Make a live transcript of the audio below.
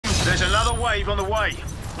There's another wave on the way.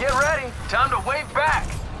 Get ready. Time to wave back.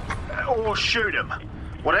 Or shoot him.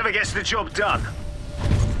 Whatever gets the job done.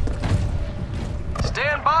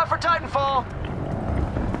 Stand by for Titanfall.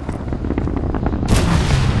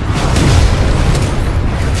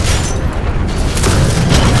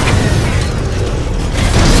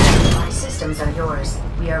 My systems are yours.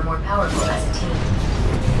 We are more powerful as a team.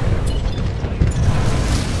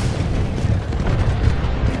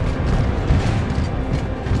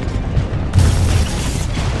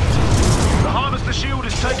 The shield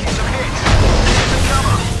is taking some hits. Get the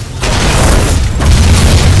cover.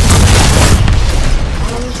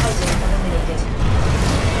 Enemy Titan eliminated.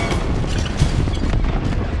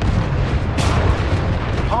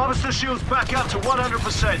 Harvester shield's back up to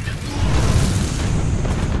 100%.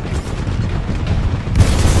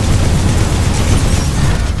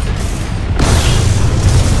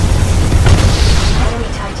 Enemy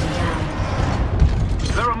Titan down.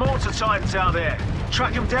 There are mortar titans out there.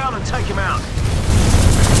 Track him down and take him out.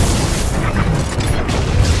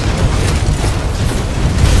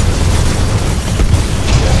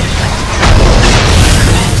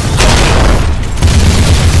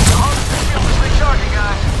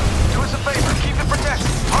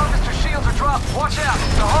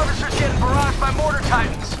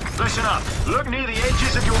 Listen up. Look near the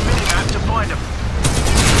edges of your minimap to find them.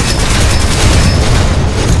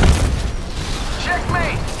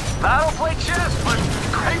 Checkmate! I don't play chess, but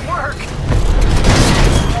great work!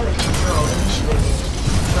 Pilot control initiated.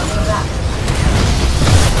 Welcome back.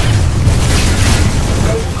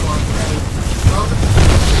 Laser core ready.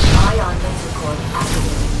 Ion laser core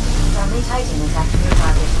activated. Friendly Titan attacking your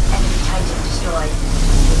target. Enemy Titan destroyed.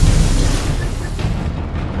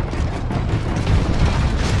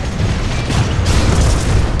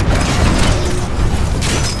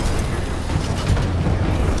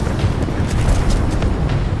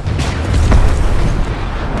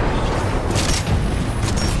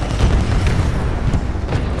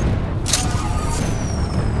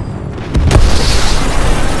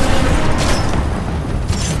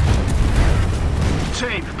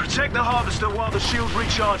 Protect the harvester while the shield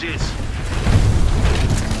recharges.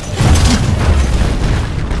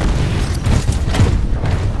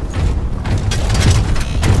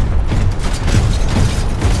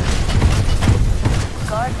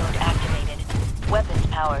 Guard mode activated. Weapons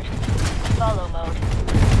powered. Follow mode.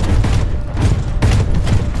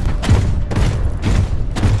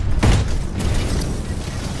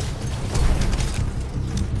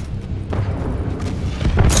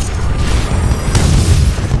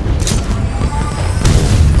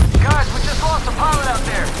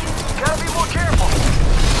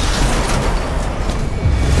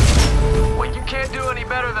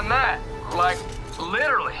 Better than that. Like,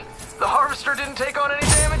 literally. The harvester didn't take on any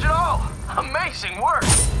damage at all. Amazing work.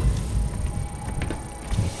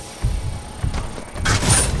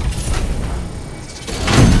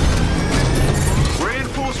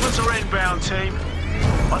 Reinforcements are inbound, team.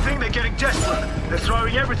 I think they're getting desperate. They're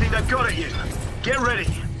throwing everything they've got at you. Get ready.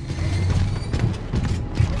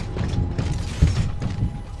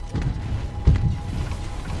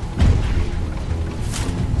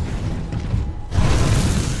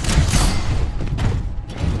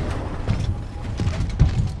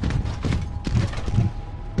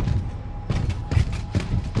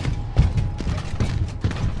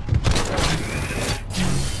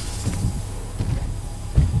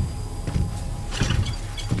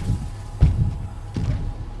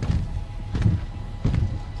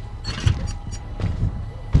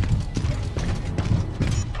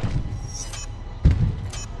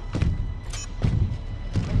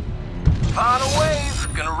 Final wave,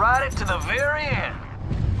 gonna ride it to the very end.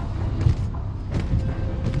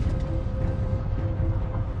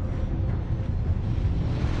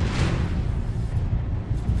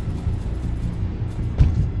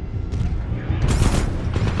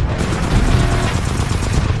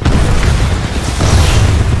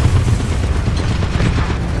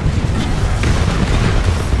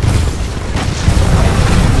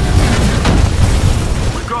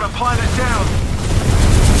 We've got a pilot down.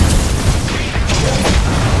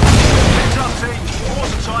 Heads up, team.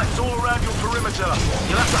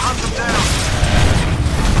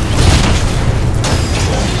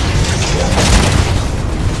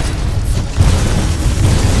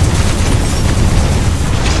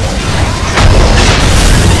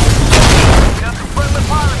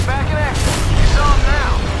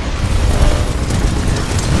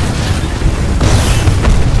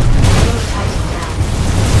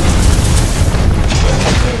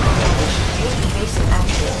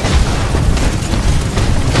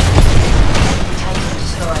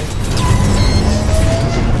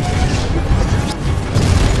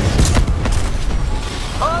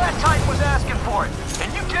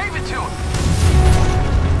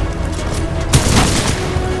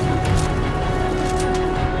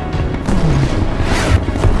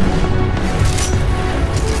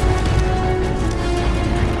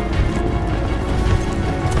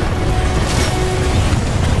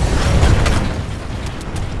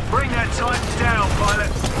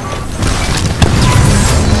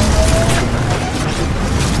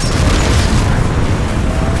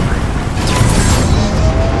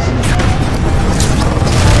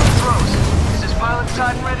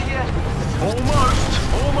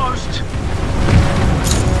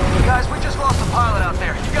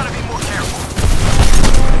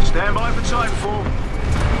 Titanfall.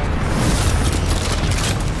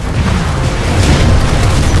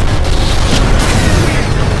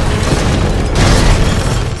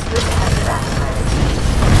 It's good to have you back, pilots.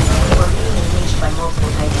 You were being engaged by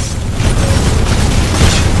multiple Titans.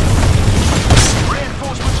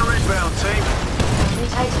 Reinforcements are inbound, team. Enemy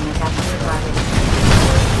Titan attacking your target.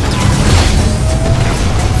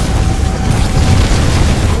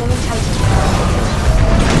 Enemy Titan targeted.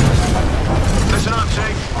 Listen up,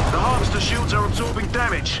 team. The harvester shields are absorbing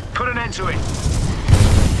damage. Put an end to it.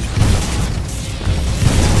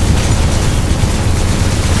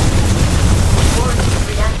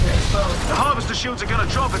 Reactor exposed. The harvester shields are gonna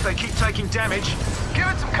drop if they keep taking damage. Give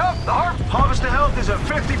it some cover. The Harvester health is at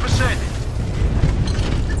 50%.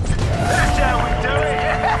 That's how we do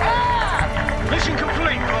it!